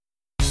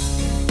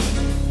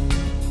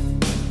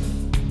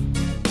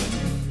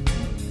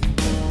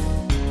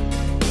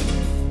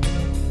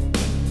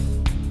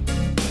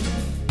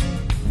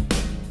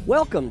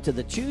Welcome to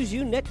the Choose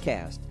You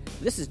Netcast.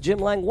 This is Jim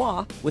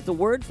Langlois with the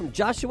word from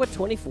Joshua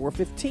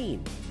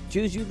 24:15.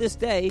 Choose you this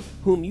day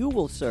whom you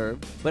will serve,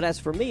 but as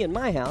for me and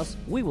my house,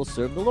 we will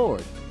serve the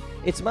Lord.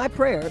 It's my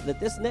prayer that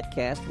this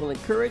netcast will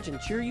encourage and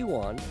cheer you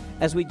on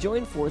as we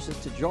join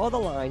forces to draw the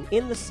line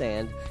in the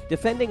sand,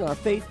 defending our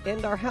faith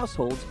and our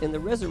households in the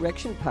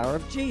resurrection power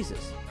of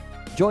Jesus.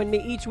 Join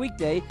me each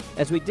weekday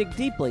as we dig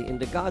deeply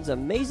into God's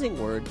amazing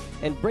word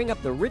and bring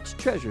up the rich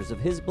treasures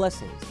of His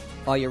blessings.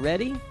 Are you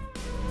ready?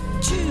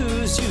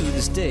 Choose you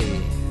this day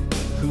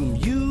whom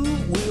you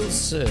will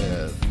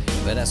serve.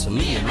 But as for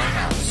me and my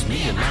house,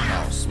 me and my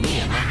house, me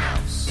and my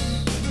house.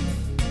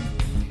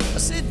 I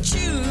said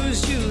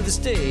choose you this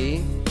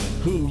day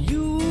whom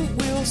you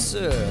will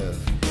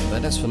serve.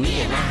 But as for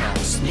me and my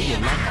house, me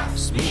and my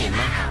house, me and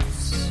my house.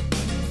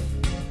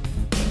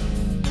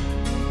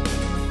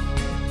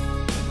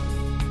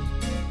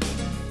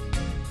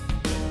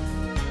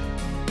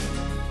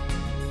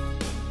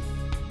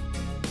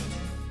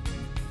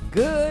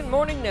 Good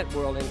morning,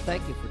 Networld, and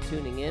thank you for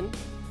tuning in.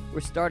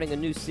 We're starting a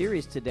new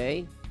series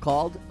today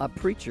called A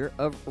Preacher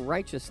of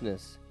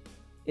Righteousness.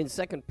 In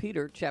 2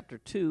 Peter chapter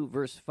 2,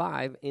 verse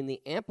 5, in the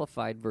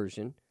Amplified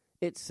Version,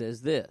 it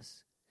says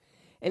this,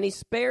 "And he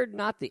spared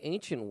not the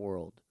ancient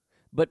world,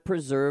 but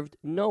preserved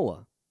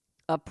Noah,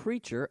 a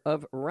preacher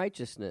of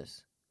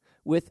righteousness,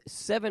 with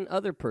 7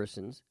 other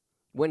persons,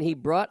 when he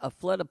brought a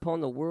flood upon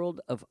the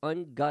world of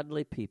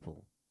ungodly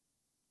people."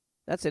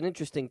 That's an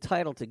interesting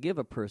title to give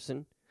a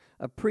person,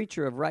 a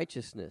preacher of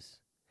righteousness.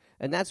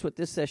 And that's what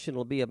this session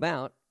will be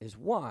about, is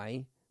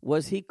why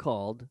was he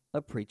called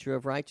a preacher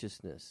of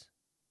righteousness?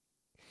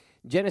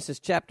 Genesis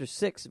chapter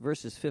 6,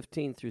 verses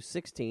 15 through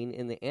 16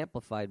 in the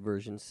Amplified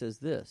Version says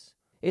this.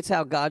 It's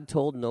how God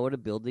told Noah to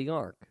build the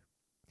ark.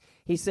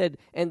 He said,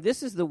 "And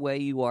this is the way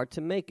you are to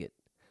make it.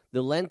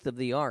 The length of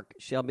the ark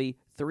shall be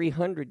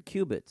 300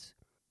 cubits,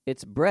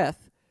 its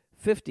breadth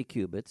 50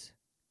 cubits,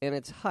 and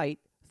its height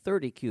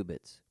 30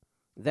 cubits.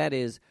 That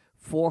is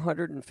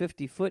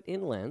 450 foot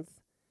in length,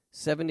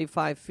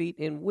 75 feet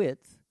in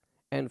width,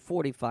 and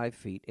 45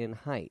 feet in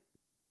height.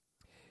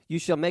 You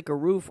shall make a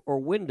roof or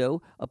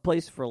window, a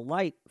place for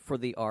light for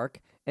the ark,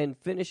 and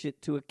finish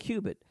it to a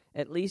cubit,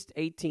 at least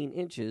 18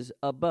 inches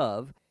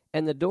above,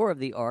 and the door of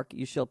the ark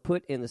you shall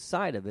put in the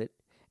side of it,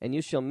 and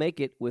you shall make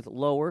it with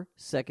lower,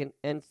 second,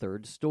 and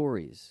third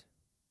stories."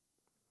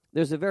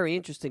 There's a very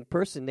interesting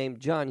person named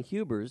John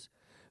Hubers,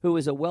 who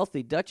is a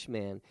wealthy Dutch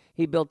man.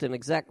 He built an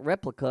exact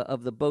replica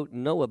of the boat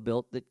Noah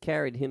built that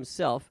carried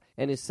himself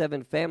and his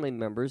 7 family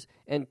members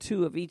and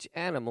 2 of each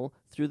animal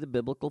through the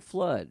biblical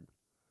flood.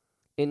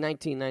 In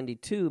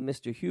 1992,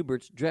 Mr.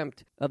 Huberts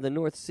dreamt of the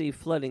North Sea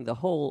flooding the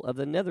whole of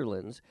the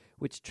Netherlands,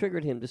 which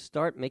triggered him to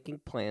start making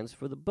plans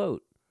for the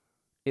boat.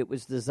 It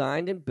was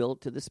designed and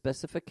built to the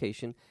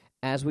specification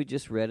as we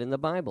just read in the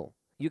Bible.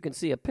 You can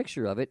see a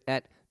picture of it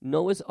at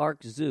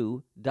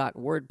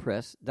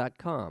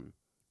noahsarkzoo.wordpress.com.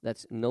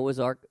 That's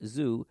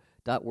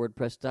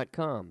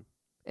noahsarkzoo.wordpress.com,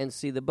 and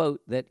see the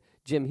boat that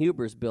Jim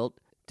Hubers built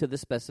to the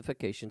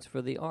specifications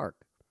for the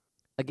ark.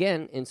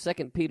 Again, in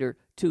 2 Peter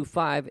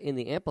 2:5 in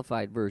the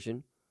Amplified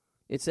Version,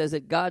 it says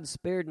that God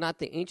spared not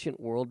the ancient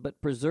world,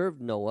 but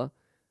preserved Noah,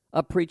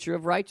 a preacher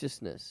of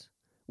righteousness,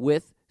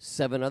 with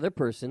 7 other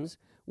persons,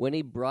 when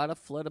he brought a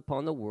flood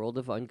upon the world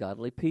of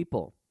ungodly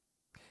people.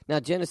 Now,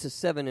 Genesis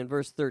 7 and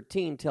verse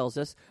 13 tells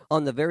us,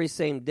 on the very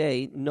same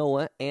day,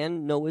 Noah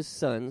and Noah's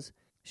sons,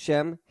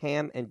 Shem,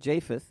 Ham, and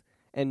Japheth,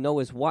 and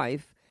Noah's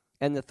wife,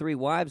 and the 3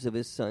 wives of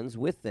his sons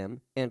with them,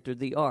 entered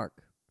the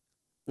ark.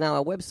 Now,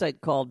 a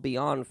website called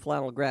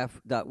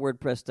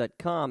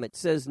beyondflannelgraph.wordpress.com, it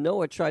says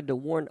Noah tried to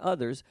warn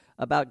others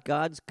about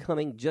God's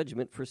coming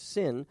judgment for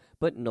sin,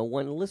 but no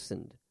one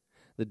listened.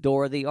 The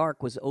door of the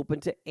ark was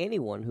open to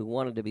anyone who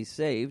wanted to be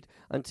saved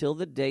until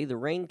the day the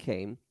rain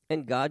came,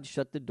 and God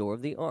shut the door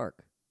of the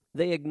ark.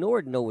 They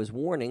ignored Noah's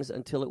warnings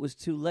until it was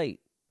too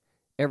late.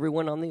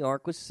 Everyone on the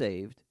ark was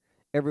saved.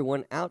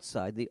 Everyone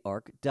outside the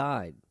ark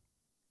died.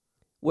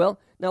 Well,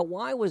 now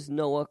why was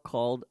Noah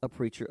called a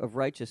preacher of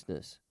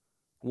righteousness?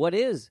 What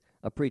is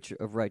a preacher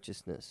of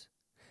righteousness?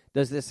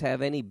 Does this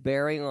have any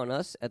bearing on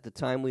us at the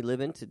time we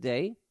live in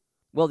today?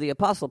 Well, the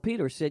Apostle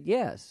Peter said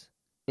yes.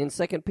 In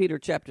 2 Peter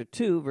chapter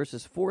 2,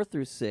 verses 4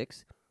 through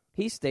 6,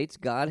 he states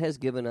God has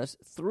given us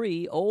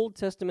 3 Old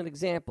Testament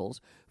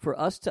examples for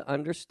us to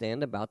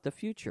understand about the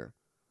future.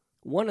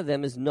 One of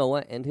them is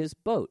Noah and his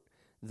boat.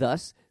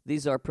 Thus,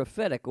 these are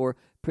prophetic or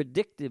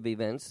predictive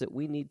events that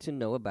we need to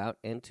know about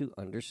and to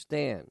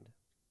understand.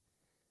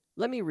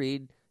 Let me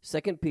read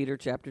 2 Peter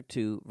chapter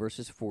 2,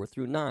 verses 4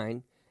 through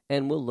 9,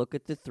 and we'll look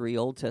at the 3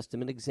 Old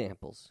Testament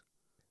examples.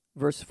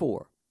 Verse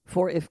 4,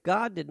 "For if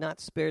God did not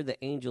spare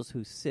the angels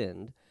who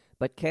sinned,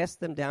 but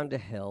cast them down to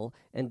hell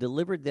and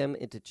delivered them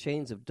into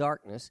chains of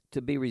darkness to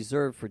be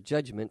reserved for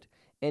judgment,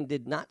 and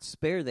did not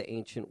spare the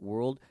ancient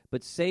world,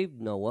 but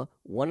saved Noah,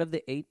 one of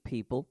the 8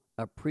 people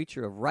a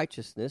preacher of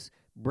righteousness,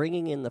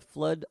 bringing in the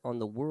flood on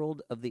the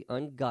world of the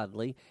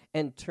ungodly,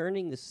 and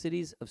turning the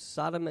cities of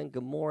Sodom and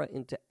Gomorrah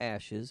into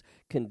ashes,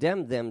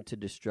 condemned them to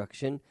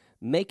destruction,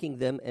 making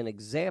them an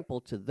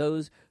example to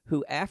those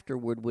who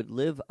afterward would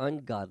live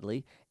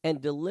ungodly,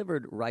 and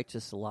delivered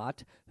righteous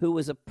Lot, who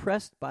was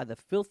oppressed by the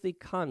filthy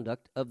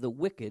conduct of the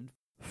wicked.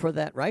 For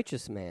that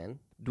righteous man,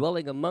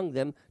 dwelling among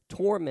them,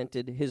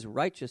 tormented his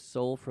righteous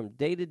soul from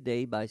day to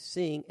day by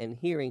seeing and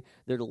hearing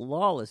their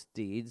lawless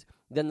deeds.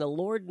 Then the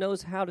Lord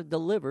knows how to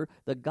deliver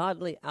the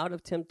godly out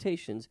of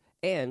temptations,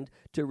 and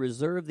to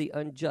reserve the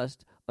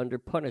unjust under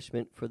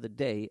punishment for the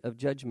day of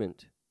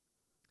judgment.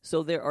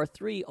 So there are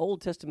 3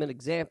 Old Testament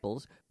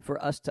examples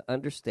for us to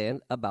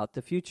understand about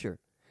the future.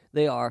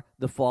 They are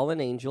the fallen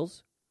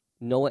angels,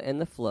 Noah and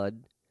the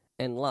flood,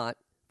 and Lot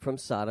from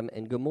Sodom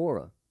and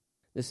Gomorrah.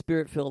 The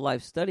Spirit-Filled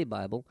Life Study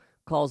Bible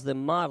calls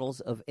them models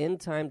of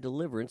end-time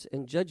deliverance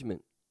and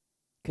judgment.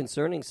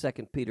 Concerning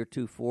 2 Peter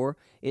 2:4,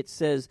 it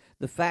says,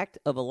 "The fact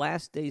of a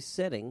last day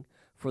setting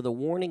for the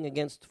warning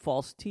against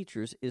false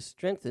teachers is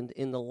strengthened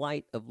in the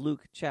light of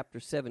Luke chapter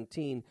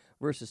 17,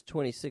 verses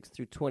 26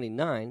 through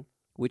 29,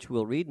 which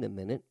we'll read in a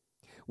minute,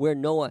 where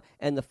Noah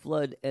and the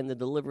flood and the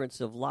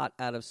deliverance of Lot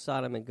out of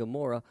Sodom and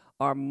Gomorrah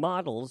are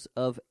models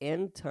of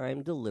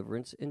end-time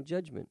deliverance and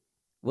judgment."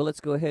 Well,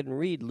 let's go ahead and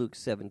read Luke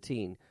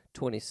 17,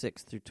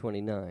 26 through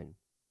 29.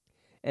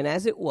 "And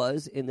as it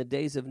was in the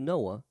days of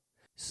Noah,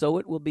 so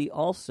it will be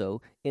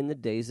also in the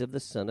days of the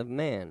Son of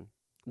Man.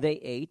 They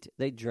ate,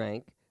 they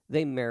drank,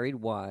 they married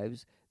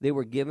wives, they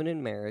were given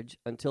in marriage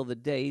until the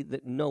day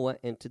that Noah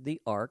entered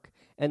the ark,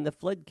 and the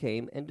flood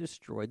came and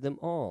destroyed them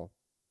all.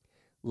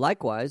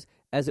 Likewise,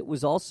 as it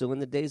was also in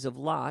the days of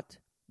Lot,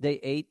 they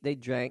ate, they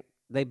drank,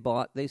 they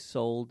bought, they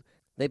sold,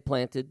 they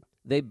planted,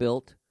 they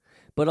built.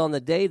 But on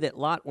the day that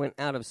Lot went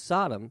out of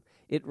Sodom,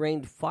 it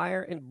rained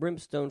fire and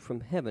brimstone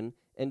from heaven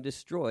and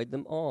destroyed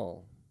them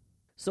all."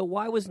 So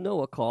why was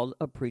Noah called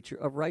a preacher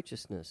of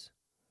righteousness?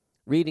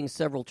 Reading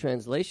several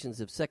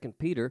translations of 2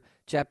 Peter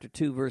chapter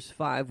 2, verse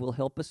 5 will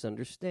help us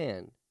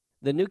understand.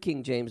 The New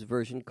King James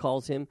Version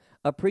calls him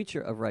a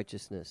preacher of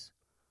righteousness.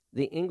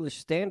 The English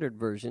Standard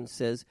Version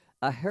says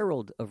a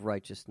herald of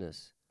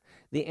righteousness.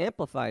 The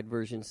Amplified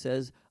Version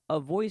says a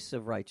voice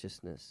of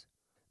righteousness.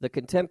 The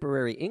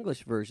Contemporary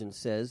English Version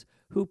says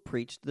who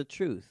preached the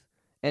truth.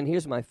 And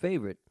here's my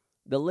favorite.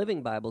 The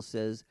Living Bible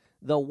says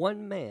the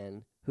one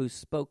man who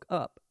spoke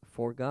up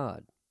for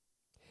God.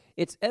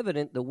 It's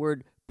evident the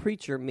word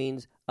preacher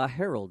means a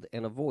herald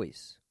and a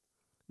voice.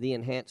 The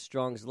Enhanced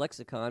Strong's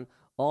Lexicon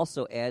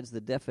also adds the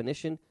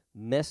definition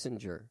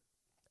messenger.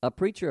 A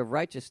preacher of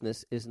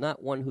righteousness is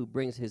not one who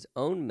brings his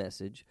own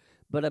message,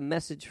 but a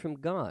message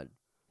from God.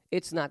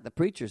 It's not the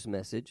preacher's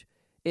message,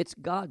 it's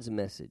God's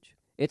message.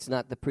 It's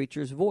not the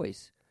preacher's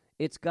voice,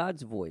 it's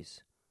God's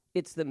voice.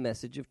 It's the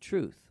message of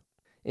truth.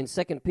 In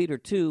 2 Peter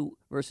 2,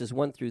 verses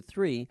 1 through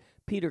 3,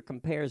 Peter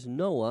compares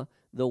Noah,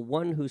 the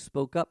one who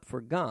spoke up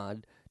for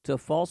God, to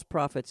false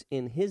prophets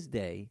in his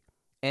day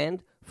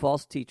and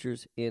false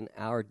teachers in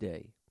our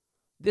day.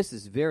 This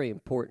is very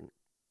important.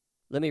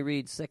 Let me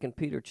read 2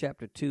 Peter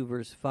chapter 2,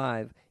 verse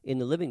 5 in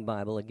the Living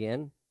Bible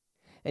again.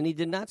 "And he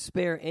did not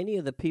spare any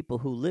of the people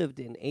who lived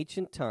in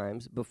ancient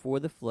times before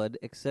the flood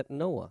except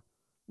Noah,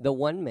 the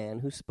one man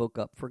who spoke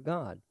up for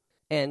God,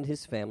 and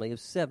his family of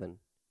 7.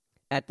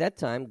 At that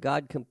time,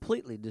 God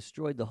completely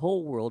destroyed the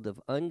whole world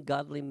of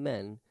ungodly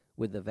men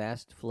with the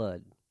vast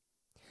flood."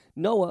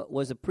 Noah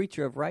was a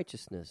preacher of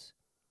righteousness.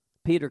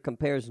 Peter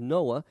compares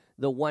Noah,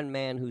 the one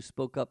man who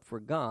spoke up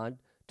for God,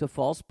 to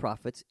false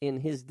prophets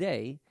in his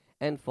day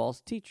and false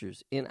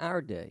teachers in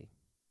our day.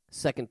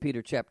 2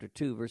 Peter chapter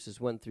 2, verses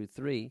 1 through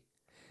 3.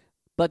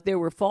 "But there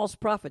were false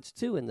prophets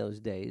too in those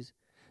days,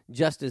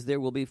 just as there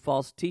will be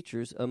false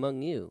teachers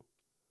among you.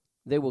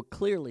 They will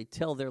clearly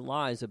tell their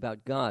lies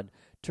about God,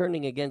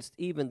 turning against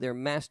even their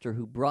master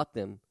who brought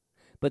them.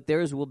 But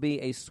theirs will be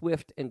a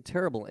swift and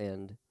terrible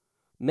end.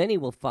 Many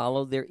will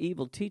follow their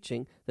evil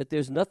teaching that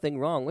there's nothing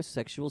wrong with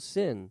sexual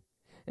sin,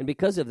 and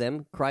because of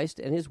them, Christ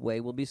and his way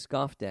will be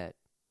scoffed at.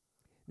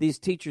 These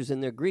teachers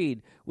in their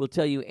greed will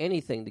tell you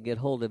anything to get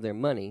hold of their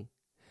money,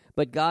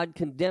 but God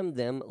condemned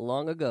them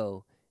long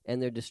ago,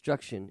 and their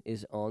destruction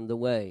is on the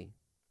way."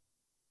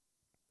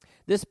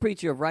 This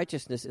preacher of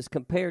righteousness is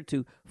compared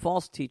to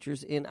false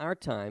teachers in our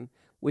time,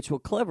 which will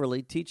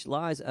cleverly teach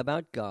lies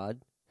about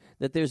God,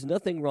 that there's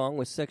nothing wrong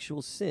with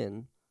sexual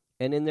sin,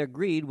 and in their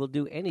greed will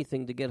do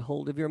anything to get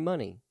hold of your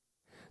money.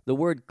 The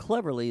word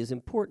cleverly is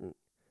important.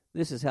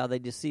 This is how they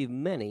deceive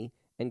many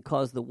and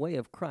cause the way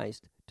of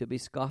Christ to be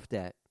scoffed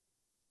at.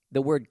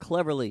 The word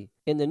cleverly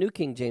in the New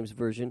King James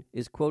Version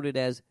is quoted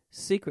as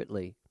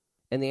secretly,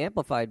 and the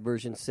Amplified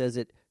Version says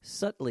it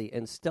subtly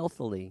and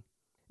stealthily,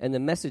 and the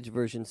Message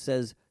Version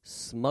says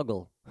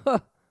smuggle.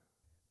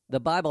 The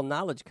Bible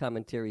Knowledge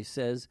Commentary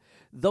says,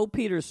 though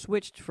Peter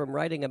switched from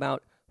writing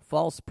about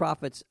false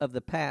prophets of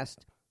the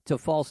past to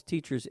false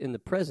teachers in the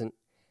present,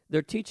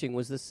 their teaching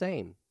was the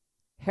same.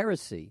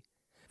 Heresy.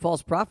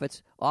 False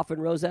prophets often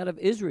rose out of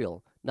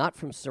Israel, not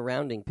from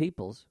surrounding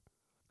peoples.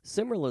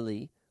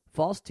 Similarly,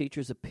 false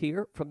teachers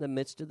appear from the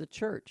midst of the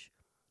church.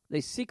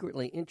 They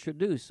secretly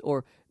introduce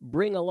or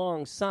bring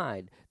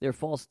alongside their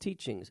false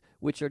teachings,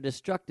 which are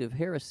destructive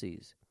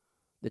heresies.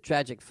 The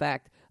tragic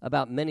fact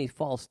about many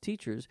false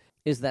teachers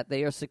is that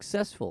they are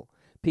successful.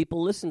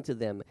 People listen to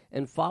them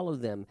and follow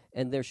them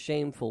and their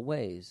shameful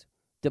ways.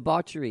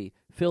 Debauchery,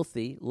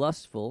 filthy,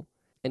 lustful,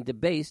 and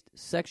debased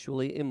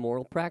sexually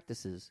immoral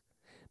practices.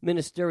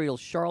 Ministerial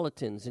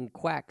charlatans and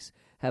quacks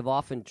have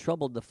often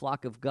troubled the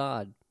flock of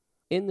God.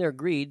 In their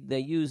greed, they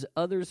use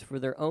others for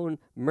their own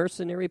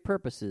mercenary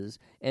purposes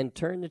and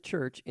turn the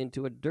church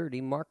into a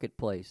dirty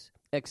marketplace,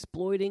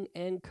 exploiting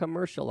and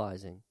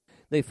commercializing.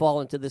 They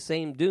fall into the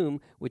same doom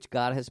which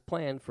God has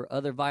planned for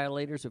other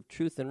violators of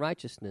truth and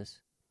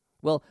righteousness.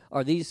 Well,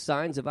 are these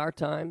signs of our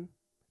time?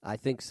 I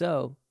think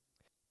so.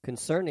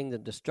 Concerning the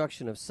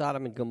destruction of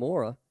Sodom and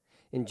Gomorrah,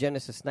 in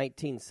Genesis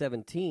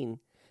 19:17,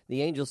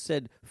 the angel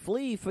said,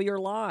 "Flee for your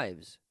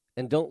lives,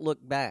 and don't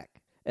look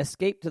back.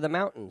 Escape to the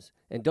mountains,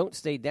 and don't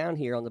stay down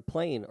here on the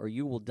plain, or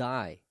you will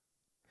die."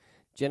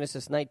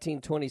 Genesis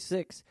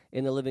 19:26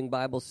 in the Living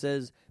Bible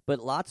says, "But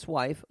Lot's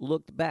wife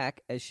looked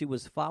back as she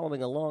was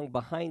following along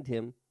behind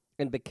him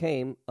and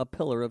became a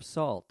pillar of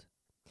salt."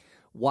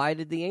 Why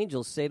did the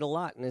angel say to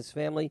Lot and his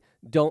family,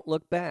 "Don't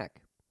look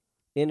back"?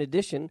 In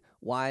addition,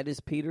 why does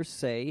Peter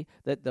say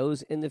that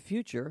those in the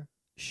future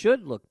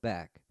should look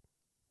back?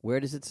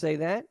 Where does it say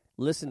that?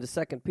 Listen to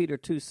 2 Peter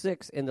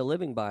 2:6 in the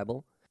Living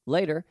Bible.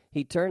 Later,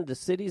 he turned the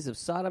cities of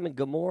Sodom and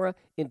Gomorrah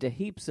into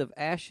heaps of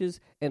ashes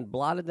and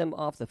blotted them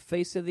off the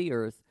face of the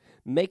earth,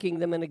 making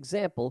them an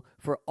example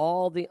for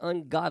all the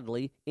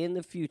ungodly in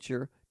the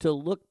future to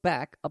look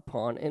back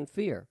upon and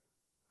fear.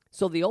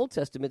 So the Old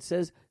Testament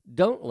says,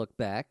 don't look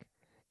back,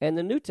 and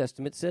the New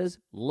Testament says,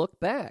 look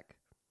back.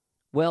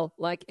 Well,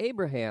 like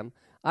Abraham,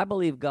 I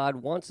believe God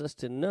wants us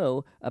to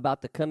know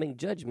about the coming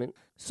judgment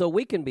so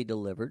we can be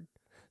delivered,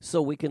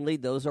 so we can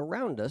lead those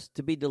around us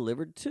to be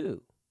delivered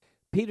too.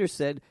 Peter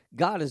said,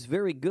 God is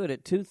very good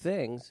at two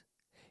things.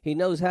 He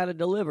knows how to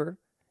deliver,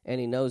 and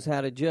he knows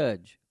how to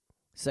judge.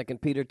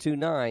 2 Peter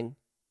 2:9,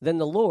 then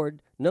the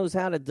Lord knows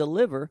how to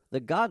deliver the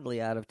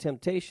godly out of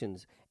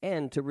temptations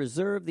and to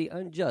reserve the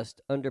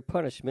unjust under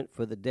punishment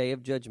for the day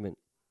of judgment.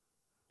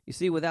 You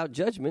see, without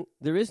judgment,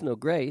 there is no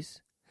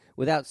grace.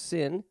 Without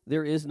sin,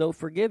 there is no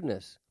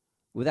forgiveness.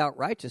 Without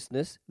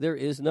righteousness, there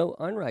is no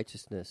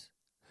unrighteousness.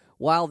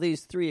 While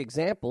these three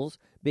examples,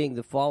 being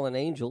the fallen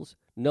angels,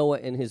 Noah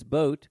and his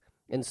boat,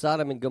 and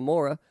Sodom and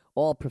Gomorrah,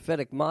 all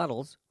prophetic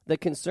models that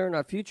concern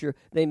our future,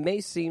 they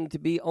may seem to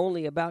be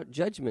only about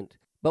judgment.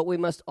 But we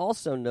must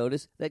also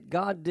notice that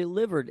God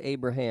delivered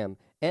Abraham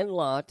and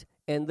Lot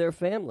and their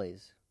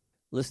families.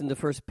 Listen to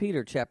 1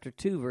 Peter chapter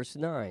 2, verse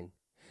 9.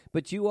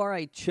 But you are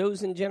a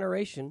chosen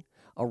generation,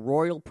 a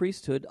royal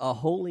priesthood, a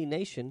holy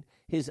nation,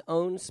 his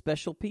own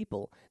special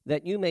people,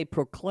 that you may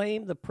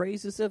proclaim the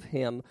praises of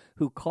him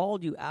who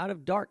called you out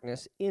of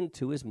darkness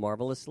into his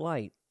marvelous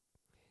light.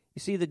 You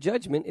see, the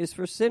judgment is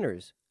for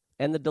sinners,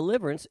 and the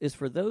deliverance is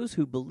for those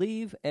who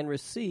believe and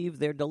receive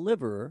their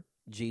deliverer,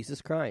 Jesus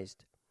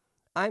Christ.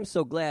 I'm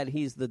so glad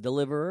he's the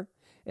deliverer,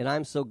 and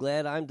I'm so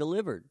glad I'm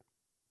delivered.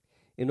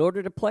 In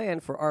order to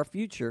plan for our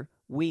future,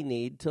 we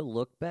need to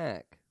look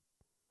back.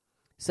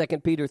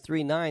 2 Peter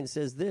 3:9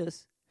 says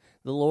this,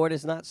 the Lord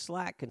is not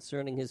slack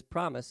concerning his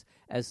promise,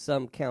 as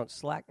some count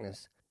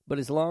slackness, but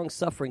is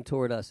long-suffering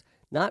toward us,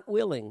 not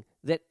willing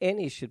that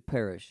any should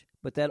perish,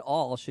 but that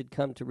all should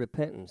come to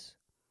repentance.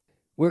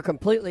 We're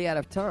completely out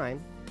of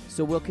time,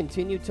 so we'll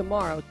continue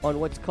tomorrow on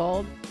what's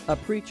called A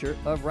Preacher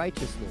of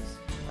Righteousness.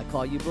 I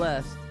call you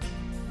blessed.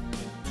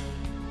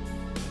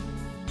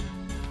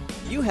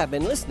 You have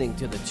been listening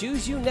to the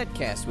Choose You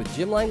Netcast with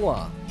Jim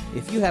Langlois.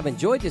 If you have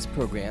enjoyed this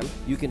program,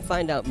 you can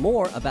find out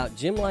more about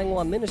Jim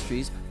Langlois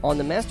Ministries on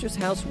the Master's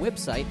House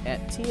website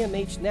at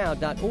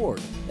tmhnow.org.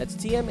 That's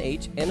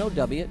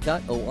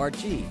tmhnow.org.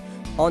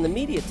 On the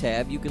Media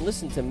tab, you can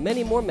listen to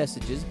many more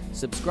messages,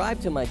 subscribe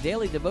to my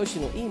daily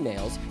devotional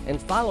emails, and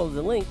follow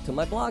the link to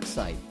my blog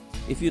site.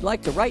 If you'd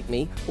like to write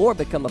me or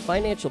become a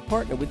financial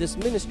partner with this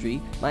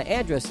ministry, my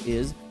address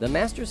is The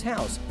Master's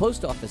House,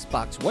 Post Office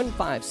Box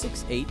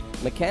 1568,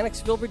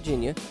 Mechanicsville,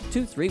 Virginia,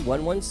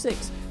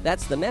 23116.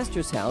 That's The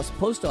Master's House,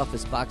 Post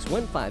Office Box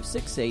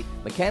 1568,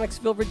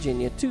 Mechanicsville,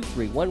 Virginia,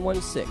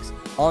 23116.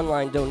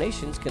 Online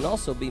donations can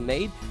also be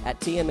made at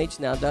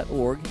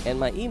tmhnow.org, and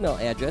my email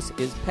address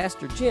is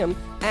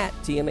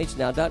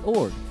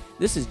pastorjim@tmhnow.org.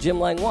 This is Jim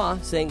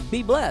Langlois saying,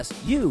 be blessed,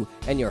 you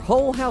and your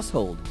whole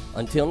household.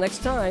 Until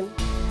next time.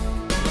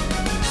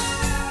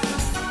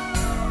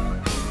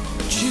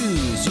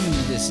 Choose you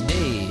this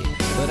day,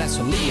 but that's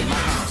for me and my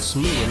house,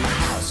 me and my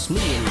house,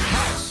 me and my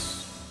house.